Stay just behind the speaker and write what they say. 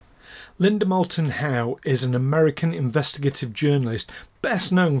Linda Moulton Howe is an American investigative journalist best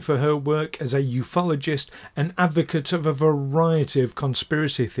known for her work as a ufologist and advocate of a variety of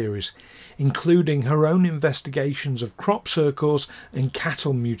conspiracy theories, including her own investigations of crop circles and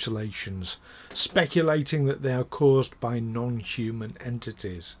cattle mutilations, speculating that they are caused by non-human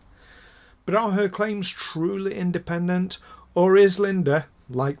entities. But are her claims truly independent, or is Linda,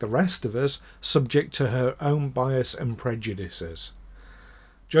 like the rest of us, subject to her own bias and prejudices?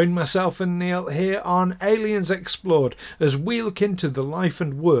 Join myself and Neil here on Aliens Explored as we look into the life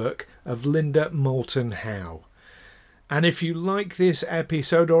and work of Linda Moulton Howe. And if you like this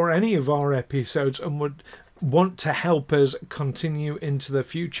episode or any of our episodes and would want to help us continue into the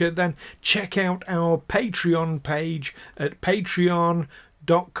future, then check out our Patreon page at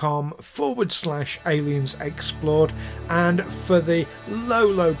patreon.com/Aliens Explored, and for the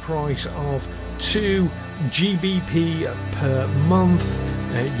low price of 2 GBP per month,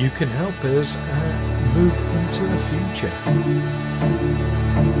 you can help us move into the future.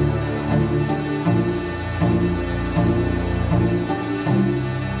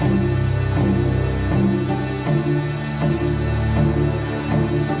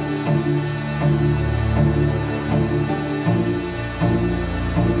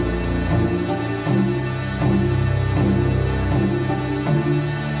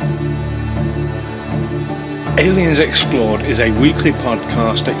 Aliens Explored is a weekly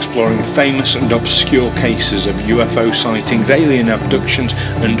podcast exploring famous and obscure cases of UFO sightings, alien abductions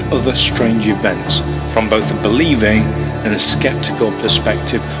and other strange events from both a believing and a sceptical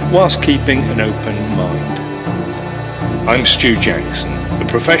perspective, whilst keeping an open mind. I'm Stu Jackson, a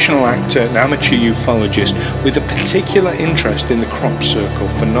professional actor and amateur ufologist with a particular interest in the crop circle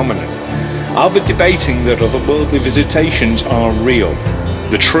phenomenon. I'll be debating that otherworldly visitations are real.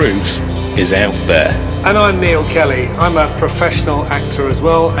 The truth is out there. And I'm Neil Kelly. I'm a professional actor as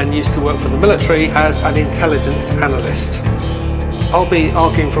well and used to work for the military as an intelligence analyst. I'll be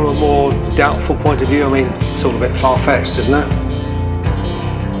arguing from a more doubtful point of view. I mean, it's all a bit far-fetched, isn't it?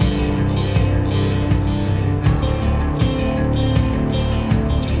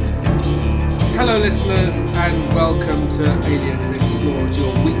 Hello listeners and welcome to Aliens Explored,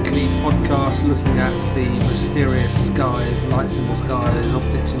 your weekly podcast looking at the mysterious skies, lights in the skies,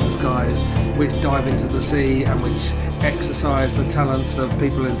 objects in the skies, which dive into the sea and which exercise the talents of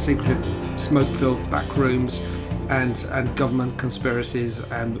people in secret smoke-filled back rooms and government conspiracies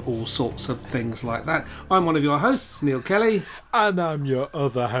and all sorts of things like that. I'm one of your hosts, Neil Kelly. And I'm your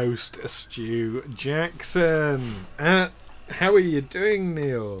other host, Stu Jackson. How are you doing,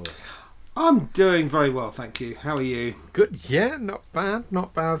 Neil? I'm doing very well, thank you. How are you? Good, yeah, not bad,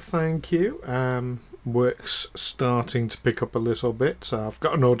 thank you. Work's starting to pick up a little bit, so I've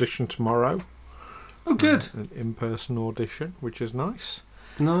got an audition tomorrow. Oh, good. An in-person audition, which is nice.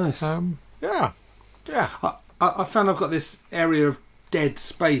 Nice. Yeah. I found I've got this area of dead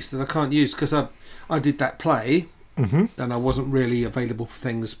space that I can't use because I did that play, and I wasn't really available for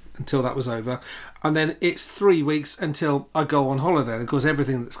things until that was over. And then it's 3 weeks until I go on holiday. And of course,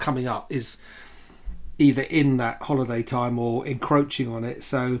 everything that's coming up is either in that holiday time or encroaching on it.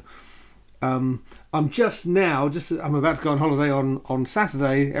 So I'm about to go on holiday on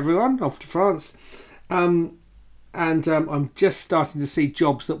Saturday, everyone, off to France. And I'm just starting to see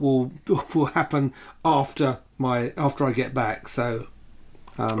jobs that will happen after I get back. So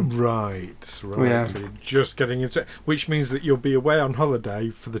right. Yeah. So you're just getting into, which means that you'll be away on holiday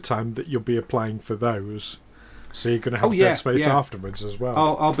for the time that you'll be applying for those. So you're going to have dead space afterwards as well.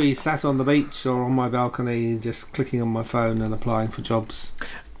 I'll be sat on the beach or on my balcony, just clicking on my phone and applying for jobs.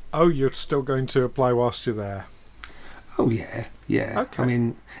 Oh, you're still going to apply whilst you're there? Oh yeah. Okay. I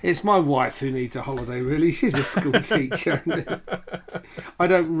mean, it's my wife who needs a holiday. Really, she's a school teacher. I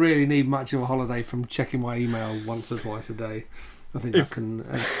don't really need much of a holiday from checking my email once or twice a day. I think I can.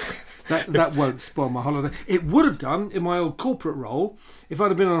 That won't spoil my holiday. It would have done in my old corporate role if I'd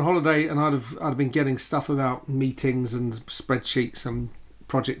have been on holiday and I'd have been getting stuff about meetings and spreadsheets and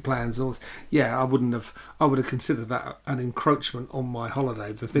project plans and all this. Yeah, I would have considered that an encroachment on my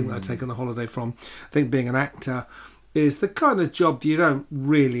holiday. The thing that I'd taken a holiday from. I think being an actor is the kind of job you don't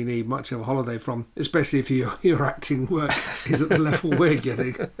really need much of a holiday from, especially if your acting work is at the level we're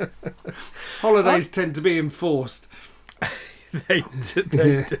getting. Holidays tend to be enforced. They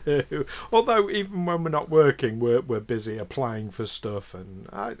do. Although even when we're not working, we're busy applying for stuff, and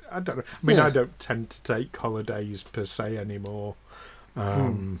I don't know. I mean, I don't tend to take holidays per se anymore.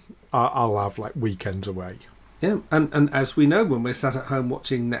 I'll have like weekends away. Yeah, and as we know, when we're sat at home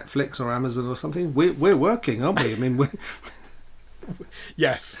watching Netflix or Amazon or something, we're working, aren't we? I mean,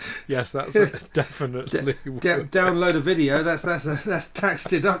 Yes, that's definitely download a video. That's tax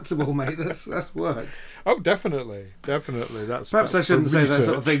deductible, mate. That's work. Oh, definitely. That's perhaps I shouldn't say that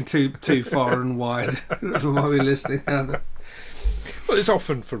sort of thing too far and wide. While we're listening. Well, it's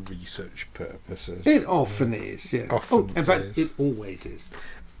often for research purposes. It often is, yeah. In fact, it always is.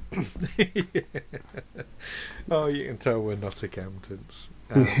 Oh, you can tell we're not accountants.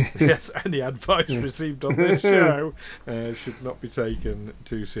 Yes, any advice received on this show should not be taken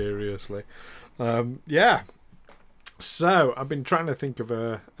too seriously. So I've been trying to think of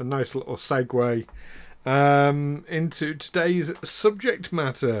a nice little segue into today's subject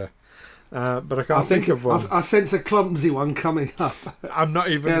matter, but I can't think of one. I sense a clumsy one coming up. I'm not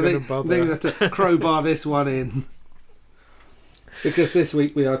even going to bother. They're going to have to crowbar this one in. Because this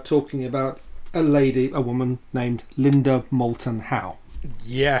week we are talking about a woman named Linda Moulton Howe.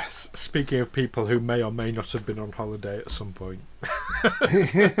 Yes, speaking of people who may or may not have been on holiday at some point.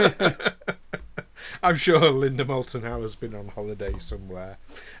 I'm sure Linda Moulton Howe has been on holiday somewhere.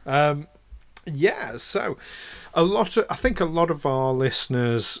 So I think a lot of our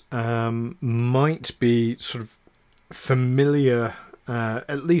listeners might be sort of familiar,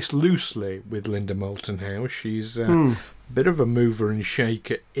 at least loosely, with Linda Moulton Howe. She's a bit of a mover and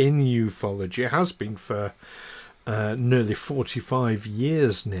shaker in ufology. It has been for nearly 45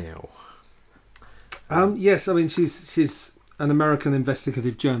 years now. Yes, I mean she's an American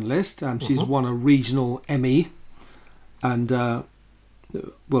investigative journalist. She's won a regional Emmy, and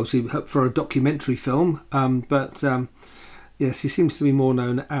she for a documentary film. She seems to be more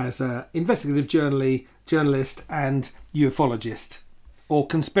known as an investigative journalist and ufologist, or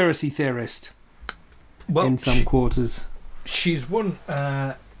conspiracy theorist. Well, in some quarters, she's won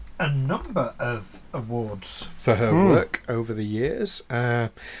a number of awards for her work over the years.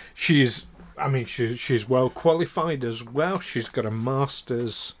 She's well qualified as well. She's got a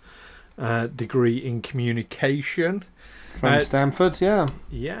master's degree in communication from Stanford. Yeah.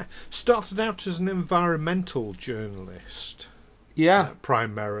 Started out as an environmental journalist.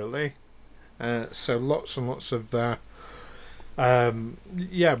 Primarily. So lots and lots of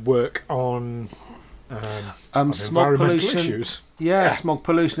work on smog pollution issues. Smog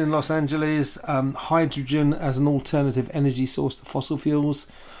pollution in Los Angeles, hydrogen as an alternative energy source to fossil fuels,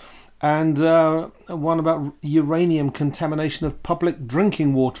 and one about uranium contamination of public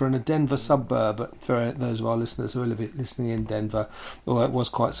drinking water in a Denver suburb. For those of our listeners who are listening in Denver, although it was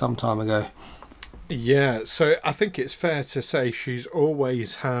quite some time ago. Yeah, so I think it's fair to say she's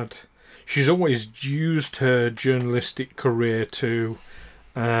always used her journalistic career to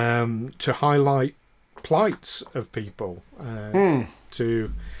highlight plights of people,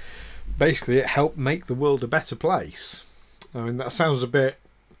 to basically help make the world a better place. I mean, that sounds it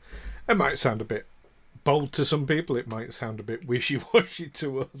might sound a bit bold to some people, it might sound a bit wishy-washy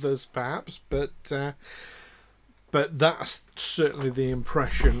to others perhaps, but that's certainly the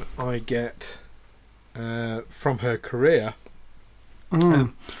impression I get from her career.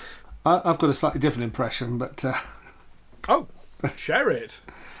 I've got a slightly different impression, but share it.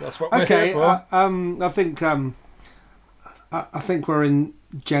 That's what we're here for. I think we're in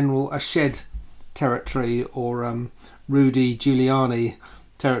general a shed territory, or Rudy Giuliani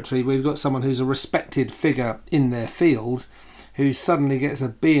territory. We've got someone who's a respected figure in their field, who suddenly gets a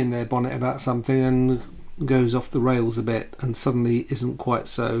bee in their bonnet about something and goes off the rails a bit, and suddenly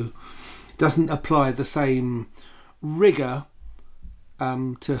doesn't apply the same rigour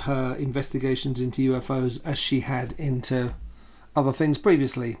to her investigations into UFOs as she had into other things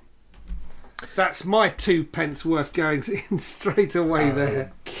previously. That's my 2 pence worth going in straight away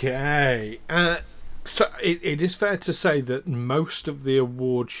there. Okay. So it is fair to say that most of the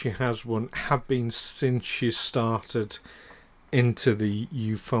awards she has won have been since she started into the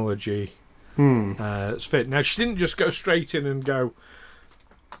ufology sphere. Now, she didn't just go straight in and go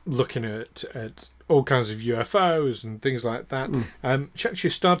looking at all kinds of UFOs and things like that. She actually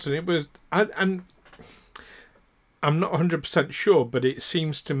started, it was... and I'm not 100% sure, but it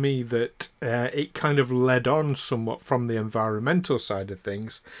seems to me that it kind of led on somewhat from the environmental side of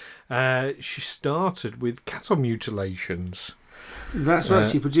things. She started with cattle mutilations. That's right.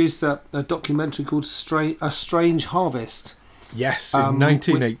 She produced a documentary called A Strange Harvest. Yes, in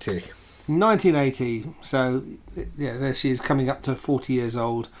 1980. 1980. So, there she is, coming up to 40 years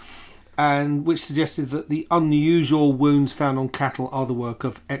old, and which suggested that the unusual wounds found on cattle are the work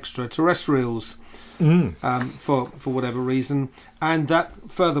of extraterrestrials. For whatever reason, and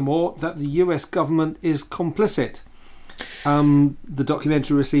that furthermore that the US government is complicit. The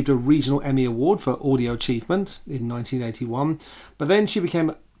documentary received a regional Emmy Award for audio achievement in 1981, but then she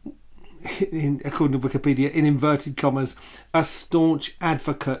became according to Wikipedia, in inverted commas, a staunch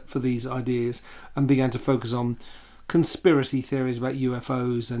advocate for these ideas, and began to focus on conspiracy theories about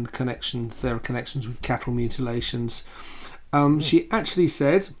UFOs and their connections with cattle mutilations. She actually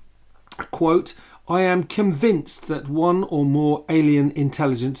said, quote, "I am convinced that one or more alien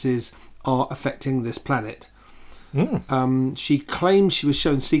intelligences are affecting this planet." She claimed she was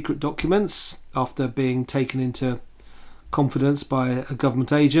shown secret documents after being taken into confidence by a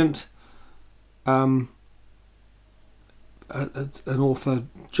government agent. An author,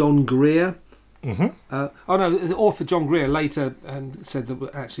 John Greer. The author John Greer later said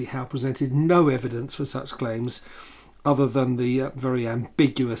that actually Howe presented no evidence for such claims other than the very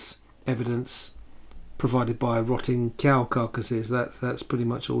ambiguous evidence provided by rotting cow carcasses. That's pretty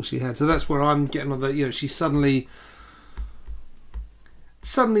much all she had. So that's where I'm getting on that. You know, she suddenly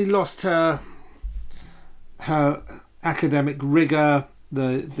lost her academic rigor.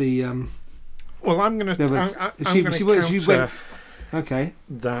 Well, I'm going to. Okay.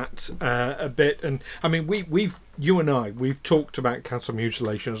 That a bit, and I mean, we've talked about cattle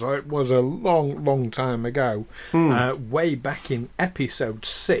mutilations. It was a long time ago, way back in episode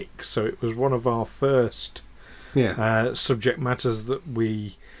 6. So it was one of our first subject matters that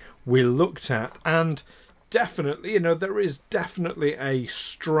we looked at, and definitely, there is definitely a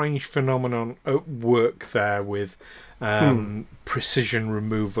strange phenomenon at work there with precision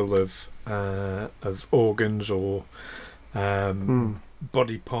removal of organs or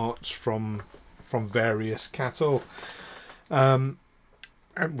body parts from various cattle. And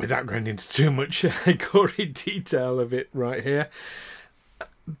without going into too much gory detail of it right here,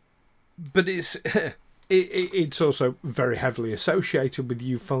 but it's also very heavily associated with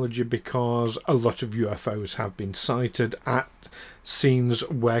ufology because a lot of UFOs have been sighted at scenes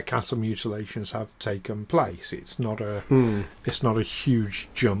where cattle mutilations have taken place. It's not a huge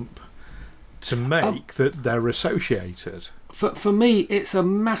jump to make that they're associated. For me, it's a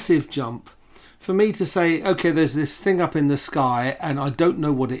massive jump. For me to say, okay, there's this thing up in the sky and I don't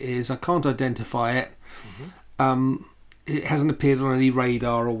know what it is, I can't identify it. It hasn't appeared on any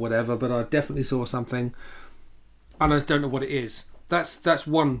radar or whatever, but I definitely saw something and I don't know what it is. That's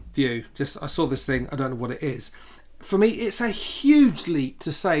one view. Just, I saw this thing, I don't know what it is. For me, it's a huge leap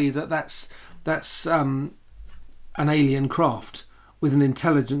to say that's an alien craft with an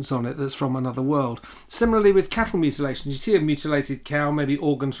intelligence on it that's from another world. Similarly with cattle mutilations, you see a mutilated cow, maybe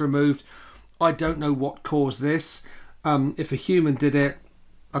organs removed. I don't know what caused this. If a human did it,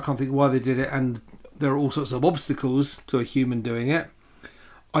 I can't think why they did it, and there are all sorts of obstacles to a human doing it.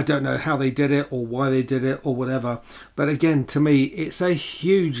 I don't know how they did it or why they did it or whatever. But again, to me, it's a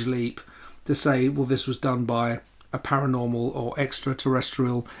huge leap to say, well, this was done by a paranormal or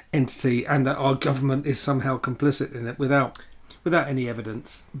extraterrestrial entity and that our government is somehow complicit in it without any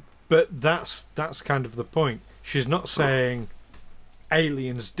evidence. But that's kind of the point. She's not saying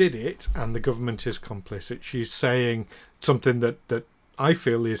aliens did it and the government is complicit. She's saying something that I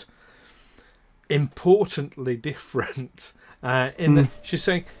feel is importantly different in that she's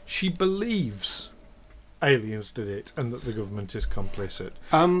saying she believes aliens did it and that the government is complicit.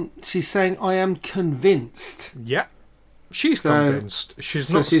 She's saying, I am convinced. Yeah. She's convinced.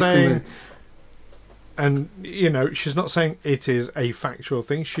 She's not saying... Convinced. And, she's not saying it is a factual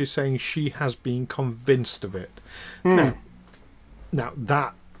thing. She's saying she has been convinced of it. Now,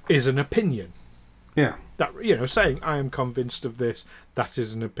 that is an opinion. Yeah. That, saying I am convinced of this, that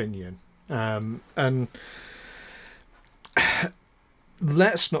is an opinion. And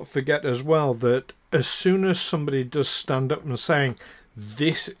let's not forget as well that as soon as somebody does stand up and saying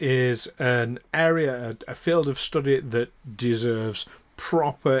this is an area, a field of study that deserves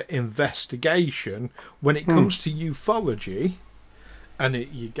proper investigation, when it comes to ufology, and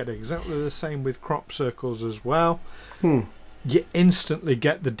you get exactly the same with crop circles as well, you instantly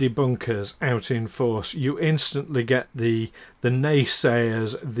get the debunkers out in force. You instantly get the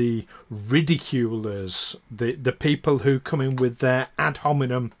naysayers, the ridiculers, the people who come in with their ad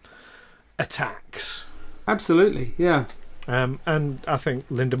hominem attacks. Absolutely, yeah. And I think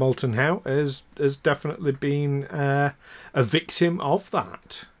Linda Moulton Howe has definitely been a victim of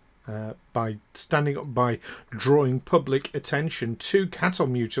that by standing up, by drawing public attention to cattle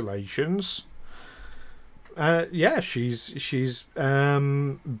mutilations. She's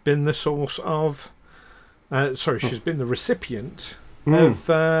been the source of. She's been the recipient of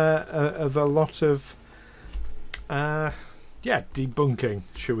a lot of. Debunking,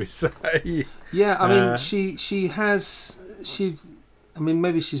 shall we say? Yeah, I mean,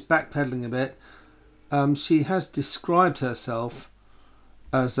 maybe she's backpedaling a bit. She has described herself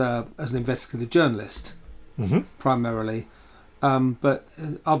as an investigative journalist, primarily, But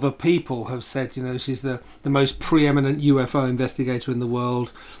other people have said, she's the most preeminent UFO investigator in the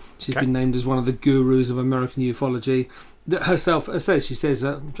world. She's been named as one of the gurus of American ufology. Herself says, she says,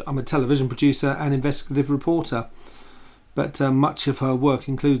 I'm a television producer and investigative reporter. But much of her work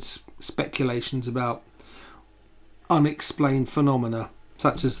includes speculations about unexplained phenomena,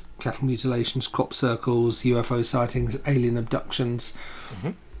 such as cattle mutilations, crop circles, UFO sightings, alien abductions,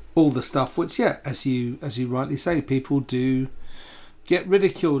 all the stuff which, as you rightly say, people do get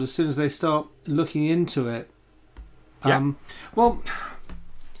ridiculed as soon as they start looking into it. Well,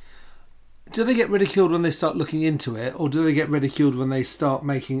 do they get ridiculed when they start looking into it, or do they get ridiculed when they start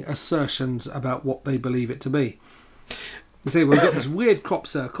making assertions about what they believe it to be? You say, well, we've got this weird crop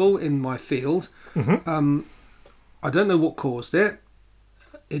circle in my field. I don't know what caused it.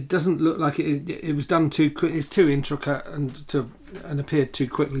 It doesn't look like it was done too quick. It's too intricate and appeared too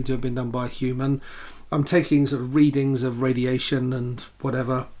quickly to have been done by a human. I'm taking sort of readings of radiation and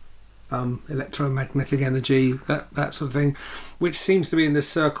whatever, electromagnetic energy, that sort of thing, which seems to be in this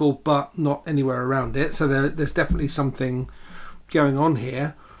circle but not anywhere around it. So there's definitely something going on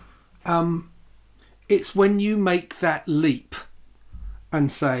here. It's when you make that leap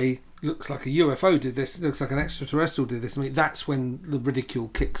and say, looks like a UFO did this, looks like an extraterrestrial did this, that's when the ridicule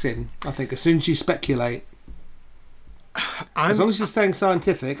kicks in. I think as soon as you speculate, as long as you're staying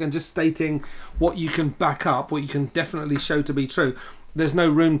scientific and just stating what you can back up, what you can definitely show to be true, there's no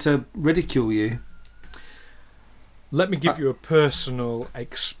room to ridicule you. Let me give you a personal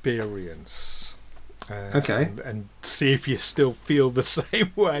experience. And see if you still feel the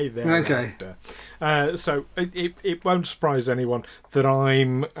same way there. Okay. So it won't surprise anyone that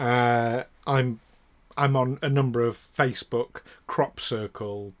I'm on a number of Facebook crop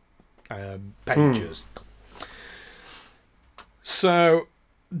circle pages. So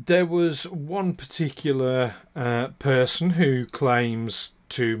there was one particular person who claims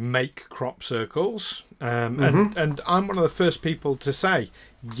to make crop circles, and I'm one of the first people to say,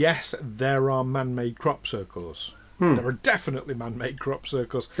 yes, there are man-made crop circles. There are definitely man-made crop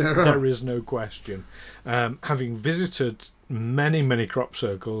circles. There is no question. Having visited many crop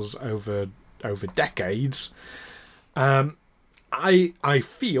circles over decades, I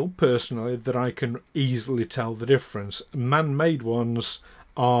feel personally that I can easily tell the difference. Man-made ones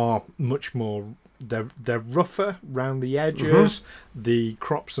are much more. They're rougher round the edges. The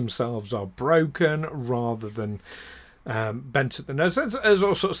crops themselves are broken rather than bent at the nose. There's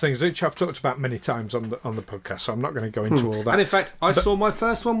all sorts of things which I've talked about many times on the podcast, so I'm not going to go into all that. And in fact, I saw my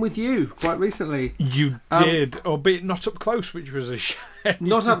first one with you quite recently. You did, albeit not up close, which was a shame.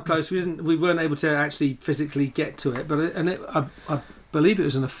 Not up close. We weren't able to actually physically get to it, but I believe it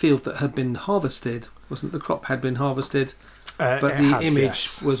was in a field that had been harvested. Wasn't the crop had been harvested, but the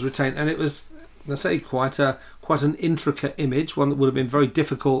image was retained, and it was, let's say, quite an intricate image, one that would have been very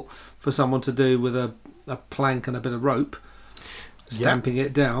difficult for someone to do with a plank and a bit of rope, stamping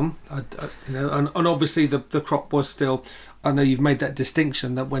it down. And obviously the crop was still. I know you've made that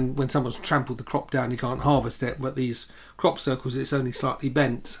distinction that when someone's trampled the crop down, you can't harvest it. But these crop circles, it's only slightly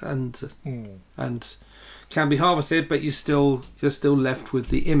bent and can be harvested, but you're still left with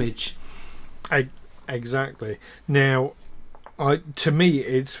the image. Exactly. Now, to me,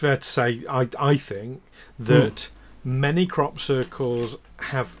 it's fair to say I think that many crop circles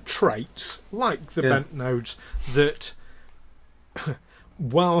have traits like the bent nodes that,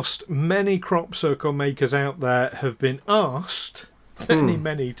 whilst many crop circle makers out there have been asked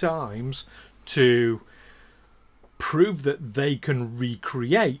many times to prove that they can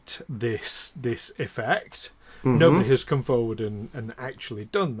recreate this effect, nobody has come forward and actually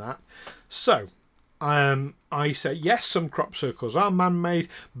done that. So I say yes, some crop circles are man-made,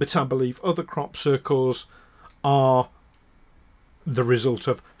 but I believe other crop circles are the result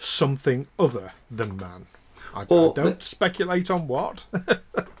of something other than man. I don't speculate on what.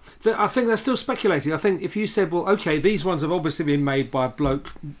 I think they're still speculating. I think if you said, well, okay, these ones have obviously been made by a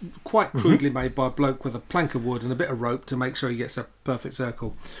bloke, quite crudely made by a bloke with a plank of wood and a bit of rope to make sure he gets a perfect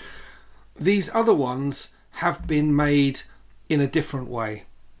circle. These other ones have been made in a different way.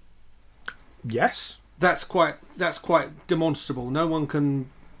 Yes. That's quite demonstrable. No one can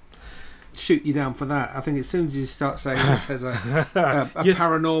shoot you down for that. I think as soon as you start saying this has a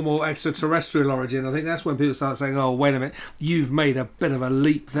paranormal extraterrestrial origin, I think that's when people start saying, oh, wait a minute, you've made a bit of a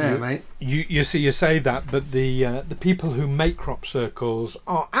leap there, mate. You see, you say that, but the people who make crop circles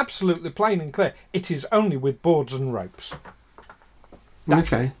are absolutely plain and clear. It is only with boards and ropes.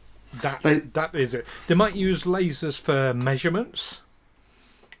 That's okay. That is it. They might use lasers for measurements.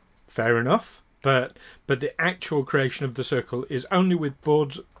 Fair enough. But the actual creation of the circle is only with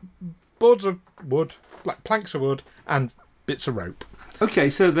boards of wood, like planks of wood, and bits of rope. Okay,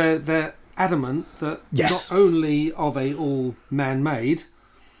 so they're adamant that not only are they all man-made,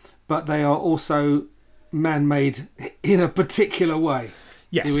 but they are also man-made in a particular way.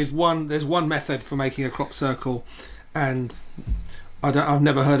 Yes. There's one method for making a crop circle, and I've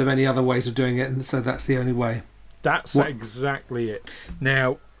never heard of any other ways of doing it, and so that's the only way. That's exactly it.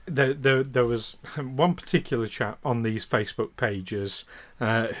 Now, there was one particular chap on these Facebook pages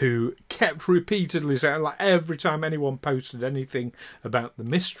who kept repeatedly saying, like every time anyone posted anything about the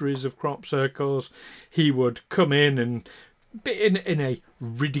mysteries of crop circles, he would come in and, in a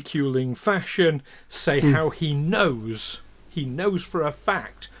ridiculing fashion, say how he knows for a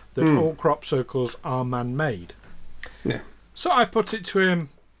fact that all crop circles are man-made. Yeah. So I put it to him,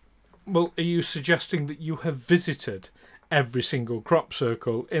 well, are you suggesting that you have visited every single crop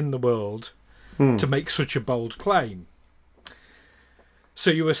circle in the world to make such a bold claim?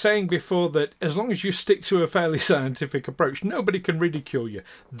 So you were saying before that as long as you stick to a fairly scientific approach, nobody can ridicule you.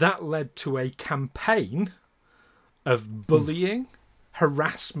 That led to a campaign of bullying,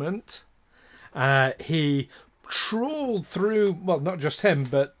 harassment. He trawled through, well, not just him,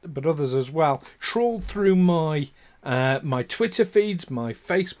 but others as well, trawled through my Twitter feeds, my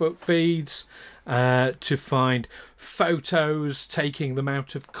Facebook feeds, to find photos, taking them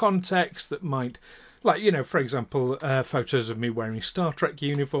out of context that might, like, for example, photos of me wearing Star Trek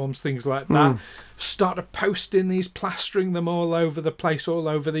uniforms, things like that. Started posting these, plastering them all over the place, all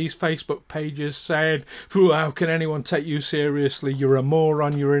over these Facebook pages, saying, how can anyone take you seriously? You're a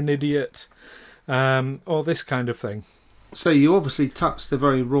moron, you're an idiot. All this kind of thing. So you obviously touched a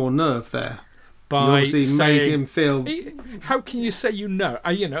very raw nerve there. By you obviously made him feel... How can you say and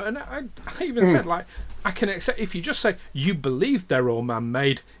I even said, like, I can accept, if you just say, you believe they're all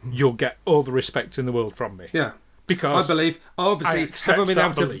man-made, you'll get all the respect in the world from me. Yeah. Because I haven't been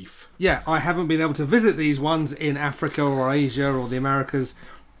able to... Yeah, I haven't been able to visit these ones in Africa or Asia or the Americas,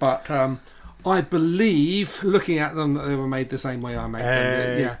 but I believe, looking at them, that they were made the same way I made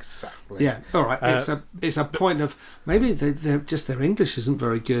them. Yeah. Exactly. Yeah, all right. It's a point of... Maybe their English isn't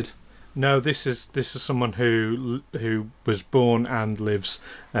very good. No, this is someone who was born and lives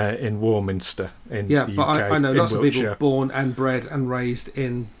in Warminster in the UK. But I know lots Wiltshire. of people born and bred and raised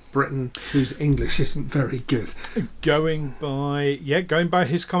in Britain whose English isn't very good. Going by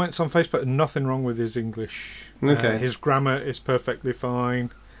his comments on Facebook, nothing wrong with his English. Okay. His grammar is perfectly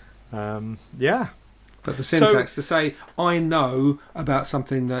fine. Yeah. But the syntax to say, I know about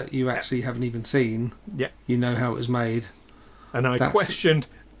something that you actually haven't even seen. Yeah. You know how it was made. And I questioned,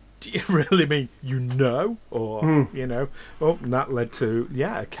 do you really mean or well, that led to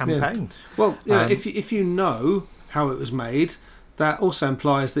a campaign. Well, if you know how it was made, that also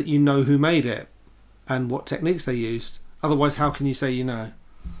implies that you know who made it and what techniques they used. Otherwise, how can you say you know?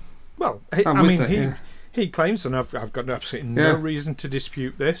 Well, he claims, and I've got absolutely no reason to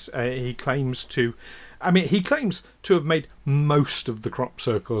dispute this. He claims to have made most of the crop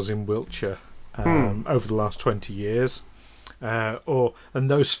circles in Wiltshire over the last 20 years. And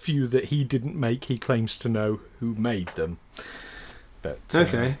those few that he didn't make, he claims to know who made them. But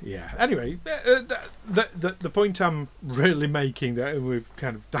Anyway, the point I'm really making, that we've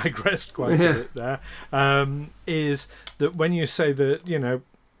kind of digressed quite a bit there, is that when you say that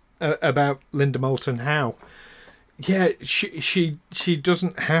about Linda Moulton Howe, she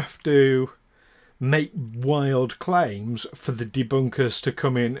doesn't have to make wild claims for the debunkers to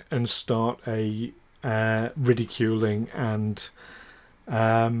come in and start a ridiculing and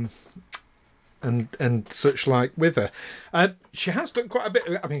such like with her. She has done quite a bit.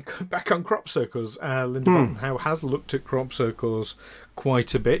 I mean, back on crop circles, Linda Moulton Howe has looked at crop circles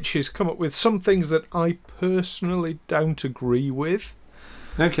quite a bit. She's come up with some things that I personally don't agree with.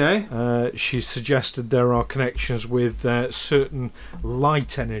 Okay. She suggested there are connections with certain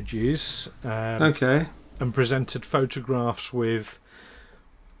light energies. Okay. And presented photographs with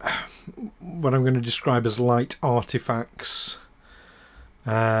what I'm going to describe as light artifacts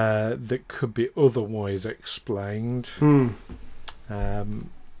that could be otherwise explained.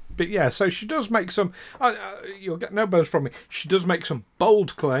 But yeah, so she does make some... you'll get no bones from me. She does make some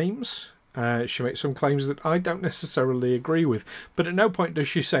bold claims. She makes some claims that I don't necessarily agree with. But at no point does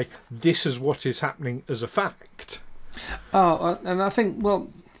she say, this is what is happening as a fact. Oh, and I think, we're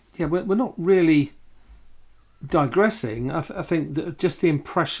not really digressing. I think that just the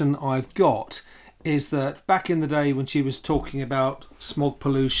impression I've got is that back in the day when she was talking about smog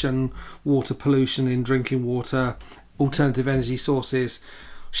pollution, water pollution in drinking water, alternative energy sources,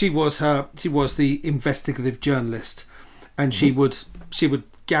 she was the investigative journalist, and she would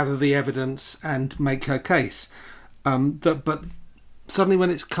gather the evidence and make her case. But suddenly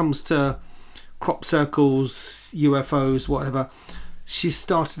when it comes to crop circles, UFOs, whatever, she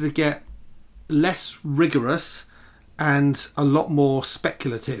started to get less rigorous and a lot more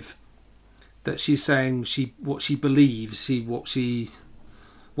speculative. That she's saying what she believes, what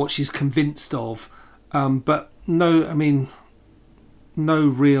she's convinced of, but no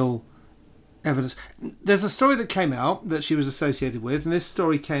real evidence. There's a story that came out that she was associated with, and this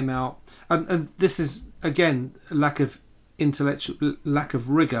story came out, and this is again lack of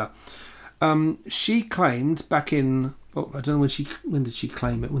rigor. She claimed back in, I don't know when did she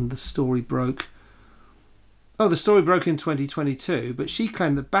claim it, when the story broke. Oh, the story broke in 2022, but she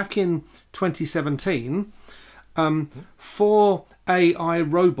claimed that back in 2017, 4 AI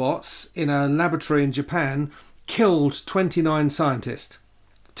robots in a laboratory in Japan killed 29 scientists.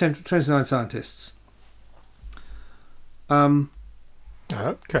 29 scientists.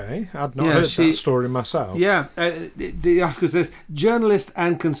 Okay, I'd not heard that story myself. Yeah, the article says, journalist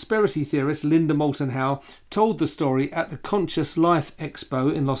and conspiracy theorist Linda Moulton Howe told the story at the Conscious Life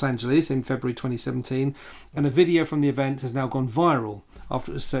Expo in Los Angeles in February 2017, and a video from the event has now gone viral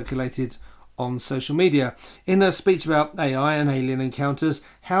after it was circulated on social media. In her speech about AI and alien encounters,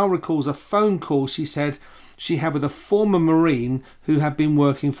 Howe recalls a phone call she said she had with a former Marine who had been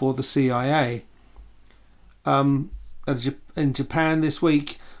working for the CIA. In Japan this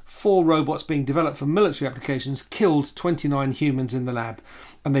week, 4 robots being developed for military applications killed 29 humans in the lab,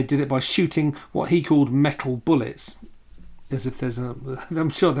 and they did it by shooting what he called metal bullets. As if I'm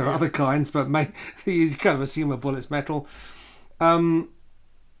sure there are other kinds, but you kind of assume a bullet's metal. And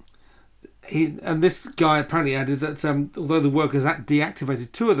this guy apparently added that although the workers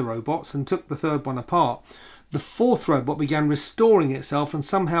deactivated 2 of the robots and took the 3rd one apart, the 4th robot began restoring itself and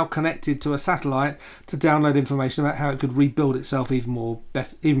somehow connected to a satellite to download information about how it could rebuild itself even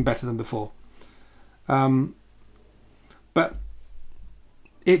better than before. But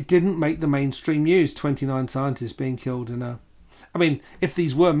it didn't make the mainstream news. 29 scientists being killed in a... I mean, if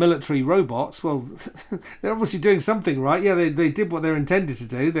these were military robots, well, they're obviously doing something right. Yeah, they did what they're intended to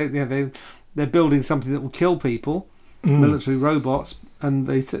do. They're building something that will kill people, military robots, and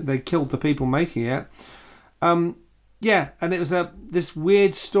they killed the people making it. And it was this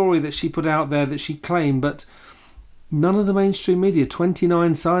weird story that she put out there that she claimed, but none of the mainstream media.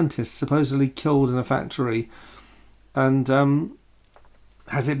 29 scientists supposedly killed in a factory, and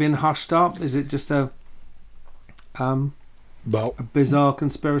has it been hushed up? Is it just a bizarre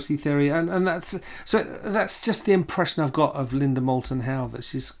conspiracy theory? And that's just the impression I've got of Linda Moulton Howe, that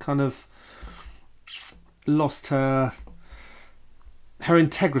she's kind of lost her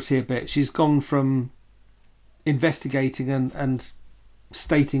integrity a bit. She's gone from investigating and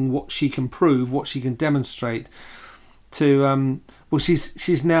stating what she can prove, what she can demonstrate, to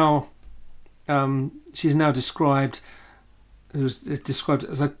she's now described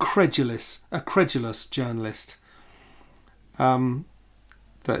as a credulous journalist.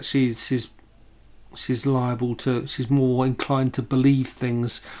 That she's liable to, she's more inclined to believe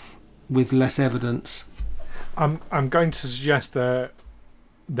things with less evidence. I'm going to suggest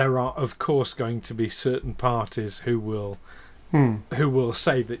there are, of course, going to be certain parties who will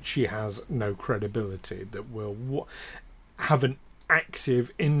say that she has no credibility, that will have an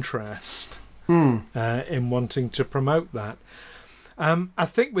active interest in wanting to promote that. I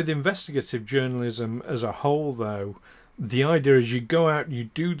think with investigative journalism as a whole, though, the idea is you go out, you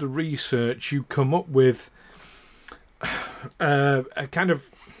do the research, you come up with a kind of...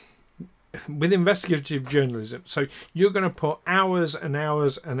 With investigative journalism, so you're going to put hours and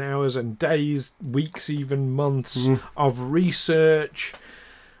hours and hours and days, weeks, even months of research,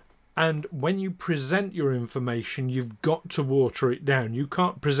 and when you present your information, you've got to water it down. You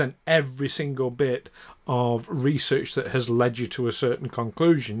can't present every single bit of research that has led you to a certain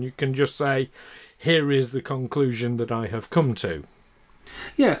conclusion. You can just say, here is the conclusion that I have come to.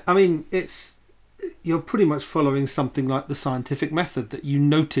 Yeah, I mean, you're pretty much following something like the scientific method, that you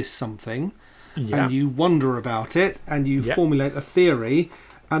notice something and you wonder about it and you formulate a theory,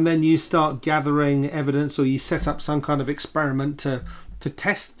 and then you start gathering evidence, or you set up some kind of experiment to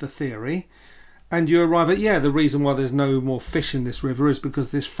test the theory, and you arrive at, the reason why there's no more fish in this river is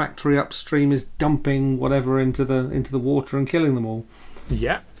because this factory upstream is dumping whatever into the water and killing them all.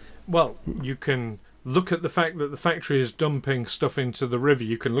 Yeah. Well, you can look at the fact that the factory is dumping stuff into the river.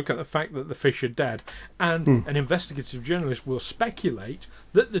 You can look at the fact that the fish are dead, and an investigative journalist will speculate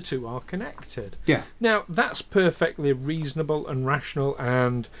that the two are connected. Yeah. Now, that's perfectly reasonable and rational,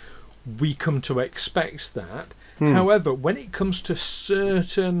 and we come to expect that. However, when it comes to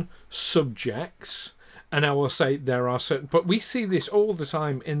certain subjects, and I will say there are certain... But we see this all the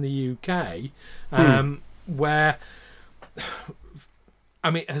time in the UK, where...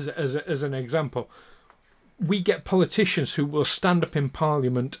 I mean, as an example, we get politicians who will stand up in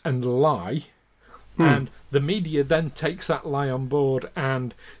Parliament and lie, and the media then takes that lie on board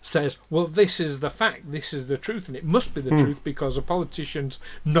and says, well, this is the fact, this is the truth, and it must be the truth because a politician's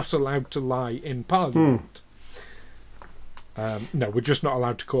not allowed to lie in Parliament. No, we're just not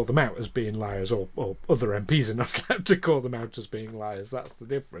allowed to call them out as being liars, or other MPs are not allowed to call them out as being liars. That's the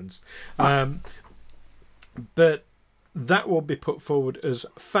difference. But that will be put forward as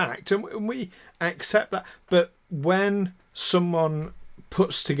fact, and we accept that. But when someone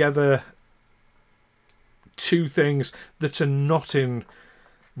puts together two things that are not in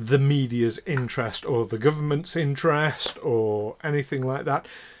the media's interest or the government's interest or anything like that,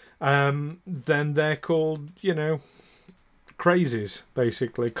 then they're called, crazies,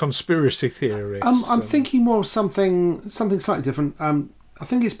 basically, conspiracy theories. I'm thinking more of something slightly different. I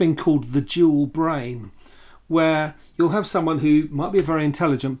think it's been called the dual brain, where you'll have someone who might be a very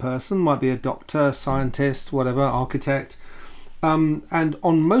intelligent person, might be a doctor, scientist, whatever, architect, and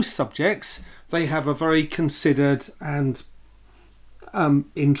on most subjects they have a very considered and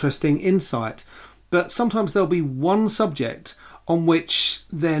interesting insight. But sometimes there'll be one subject on which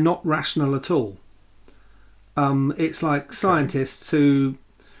they're not rational at all. It's like scientists who,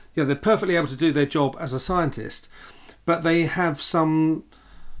 they're perfectly able to do their job as a scientist, but they have some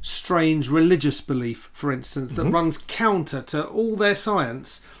strange religious belief, for instance, that runs counter to all their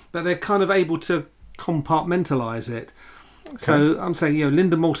science, but they're kind of able to compartmentalise it. Okay. So I'm saying,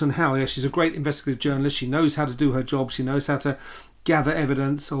 Linda Moulton Howe, she's a great investigative journalist. She knows how to do her job. She knows how to gather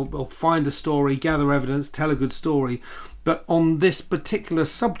evidence or find a story, gather evidence, tell a good story. But on this particular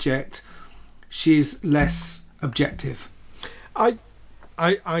subject, she's less objective. I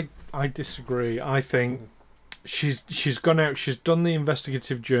disagree. I think she's gone out, she's done the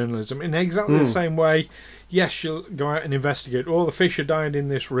investigative journalism in exactly the same way. Yes, she'll go out and investigate. Oh, the fish are dying in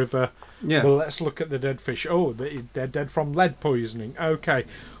this river. Yeah. Well, let's look at the dead fish. Oh, they're dead from lead poisoning. Okay.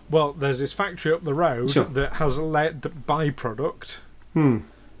 Well, there's this factory up the road that has a lead byproduct.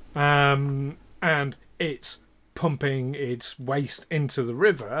 And it's pumping its waste into the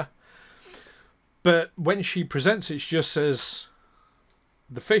river. But when she presents it, she just says,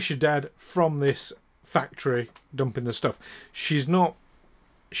 the fish are dead from this factory dumping the stuff.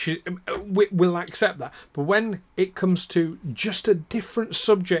 We'll accept that. But when it comes to just a different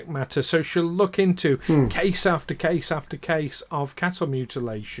subject matter, so she'll look into case after case after case of cattle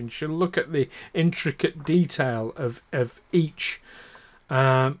mutilation. She'll look at the intricate detail of each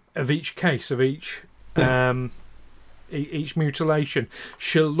case, of each mutilation.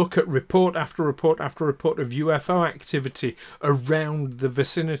 She'll look at report after report after report of UFO activity around the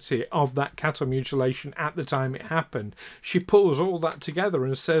vicinity of that cattle mutilation at the time it happened. She pulls all that together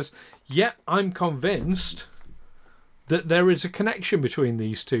and says, yeah, I'm convinced that there is a connection between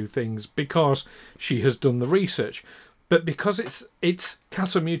these two things because she has done the research. But because it's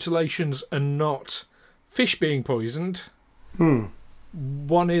cattle mutilations and not fish being poisoned,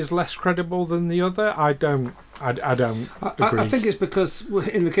 one is less credible than the other. I don't agree. I think it's because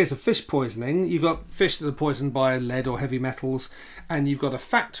in the case of fish poisoning, you've got fish that are poisoned by lead or heavy metals, and you've got a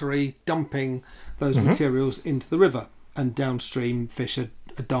factory dumping those materials into the river, and downstream fish are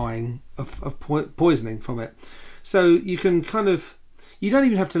dying of poisoning from it. So you can you don't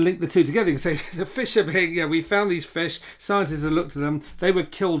even have to link the two together. You can say the fish are being, we found these fish, scientists have looked at them, they were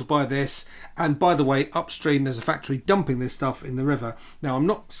killed by this, and by the way, upstream there's a factory dumping this stuff in the river. Now, I'm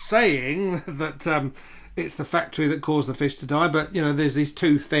not saying that it's the factory that caused the fish to die, but there's these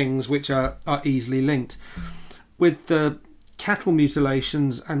two things which are easily linked. With the cattle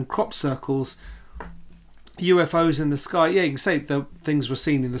mutilations and crop circles, UFOs in the sky, you can say the things were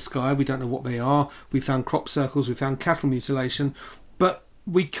seen in the sky, we don't know what they are. We found crop circles, we found cattle mutilation, but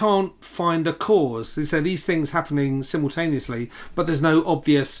we can't find a cause. They say these things happening simultaneously, but there's no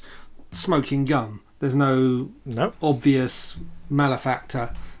obvious smoking gun. There's no obvious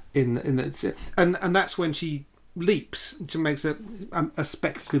malefactor in the, and that's when she leaps. She makes a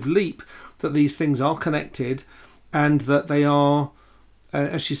speculative leap that these things are connected, and that they are,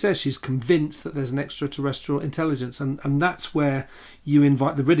 as she says, she's convinced that there's an extraterrestrial intelligence, and that's where you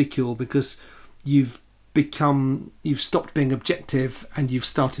invite the ridicule, because you've stopped being objective and you've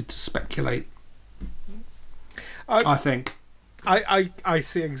started to speculate. I think. I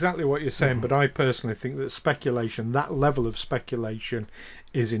see exactly what you're saying, but I personally think that speculation, that level of speculation,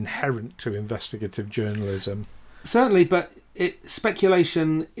 is inherent to investigative journalism. Certainly, but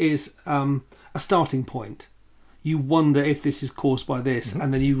speculation is a starting point. You wonder if this is caused by this,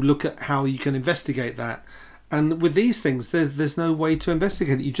 and then you look at how you can investigate that. And with these things, there's no way to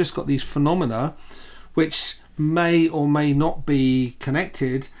investigate it. You've just got these phenomena which may or may not be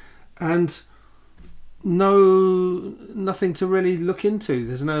connected, and nothing to really look into.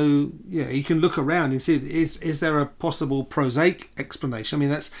 There's no, you can look around and see, is there a possible prosaic explanation? I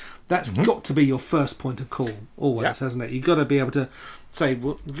mean, that's got to be your first point of call always, hasn't it? You've got to be able to say,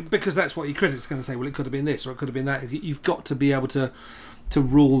 well, because that's what your critic's going to say, well, it could have been this or it could have been that. You've got to be able to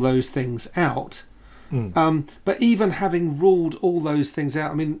rule those things out. But even having ruled all those things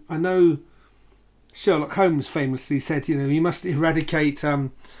out, I mean, I know Sherlock Holmes famously said, you must eradicate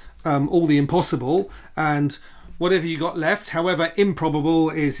all the impossible, and whatever you got left, however improbable,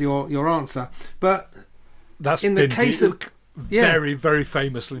 is your answer. But that's in the case of very, very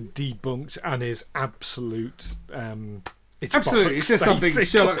famously debunked and is absolute. Absolutely, it's just something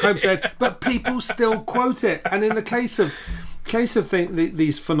Sherlock Holmes said, but people still quote it. And in the case of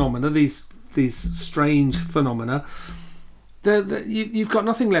these phenomena, these strange phenomena, you've got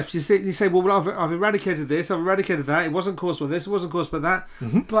nothing left. You say, well, I've eradicated this, I've eradicated that. It wasn't caused by this, it wasn't caused by that.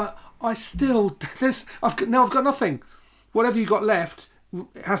 But I still I've got nothing. Whatever you got left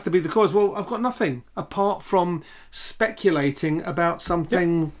has to be the cause. Well, I've got nothing apart from speculating about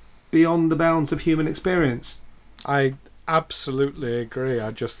something beyond the bounds of human experience. I absolutely agree.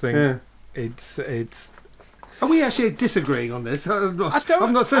 I just think it's. Are we actually disagreeing on this? I'm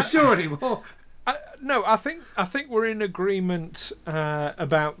not so sure anymore. No, I think we're in agreement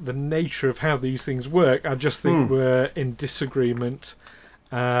about the nature of how these things work. I just think we're in disagreement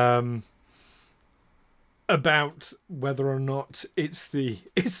about whether or not it's the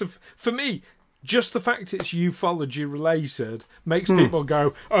for me, just the fact it's ufology related makes people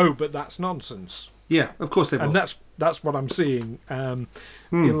go, oh, but that's nonsense. Yeah, of course they will. And that's what I'm seeing.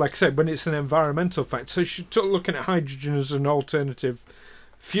 Like I said, when it's an environmental fact. So you're looking at hydrogen as an alternative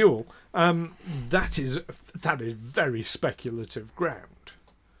fuel. That is very speculative ground.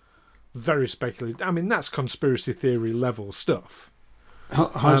 Very speculative. I mean, that's conspiracy theory level stuff.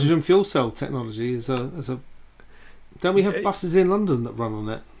 Hydrogen fuel cell technology is a. Don't we have buses in London that run on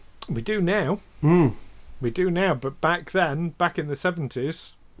it? We do now. We do now, but back then, back in the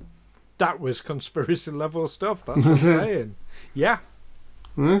 70s, that was conspiracy level stuff. That's what I'm saying. Yeah.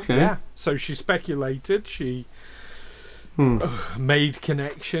 Okay. Yeah. So she speculated. She made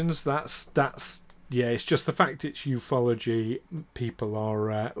connections. That's it's just the fact it's ufology. People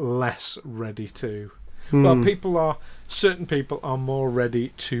are less ready to. Well, certain people are more ready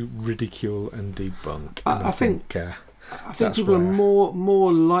to ridicule and debunk. I think people are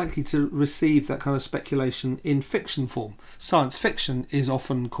more likely to receive that kind of speculation in fiction form. Science fiction is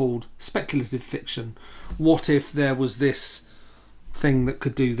often called speculative fiction. What if there was this thing that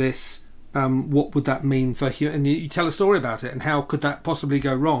could do this? What would that mean for you? And you tell a story about it, and how could that possibly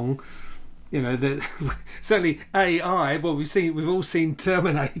go wrong? Certainly AI. Well, we've all seen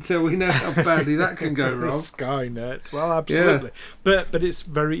Terminator. We know how badly that can go wrong. Skynet. Well, absolutely. Yeah. But it's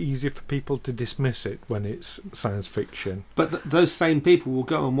very easy for people to dismiss it when it's science fiction. But those same people will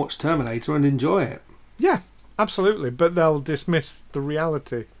go and watch Terminator and enjoy it. Yeah, absolutely. But they'll dismiss the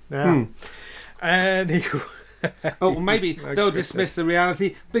reality. Yeah. Anyway. Oh, maybe they'll dismiss the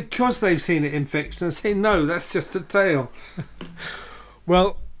reality because they've seen it in fiction and say, no, that's just a tale.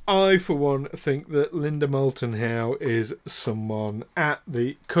 Well, I, for one, think that Linda Moulton Howe is someone at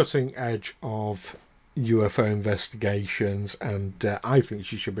the cutting edge of UFO investigations, and I think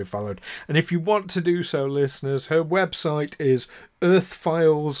she should be followed. And if you want to do so, listeners, her website is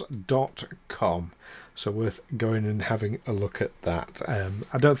earthfiles.com. So worth going and having a look at that.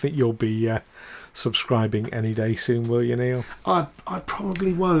 I don't think you'll be subscribing any day soon, will you, Neil? I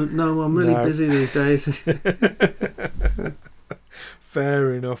probably won't. No, I'm really busy these days.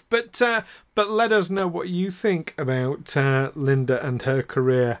 Fair enough. But let us know what you think about Linda and her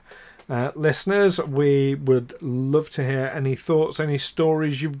career. Listeners, we would love to hear any thoughts, any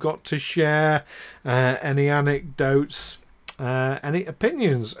stories you've got to share, any anecdotes, any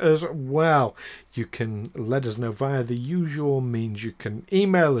opinions as well. You can let us know via the usual means. You can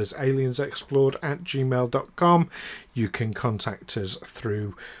email us aliensexplored@gmail.com. You can contact us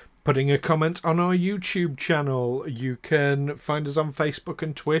through putting a comment on our YouTube channel. You can find us on Facebook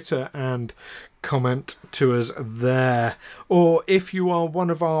and Twitter and comment to us there. Or if you are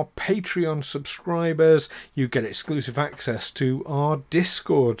one of our Patreon subscribers, you get exclusive access to our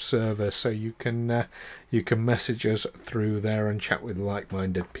Discord server, so you can message us through there and chat with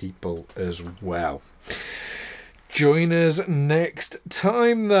like-minded people as well. Join us next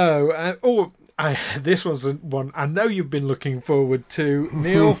time, though. This was one I know you've been looking forward to,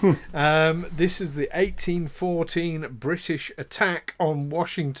 Neil. This is the 1814 British attack on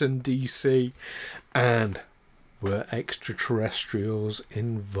Washington, D.C. And were extraterrestrials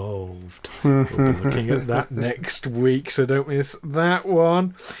involved? We'll be looking at that next week, so don't miss that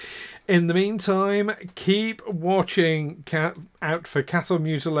one. In the meantime, keep watching out for cattle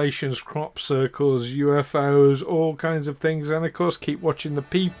mutilations, crop circles, UFOs, all kinds of things. And of course, keep watching the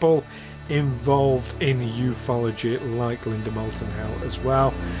people involved in ufology like Linda Moulton Howe as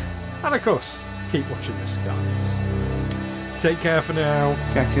well. And of course, keep watching the skies. Take care for now.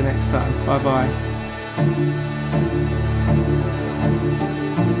 Catch you next time. Bye bye.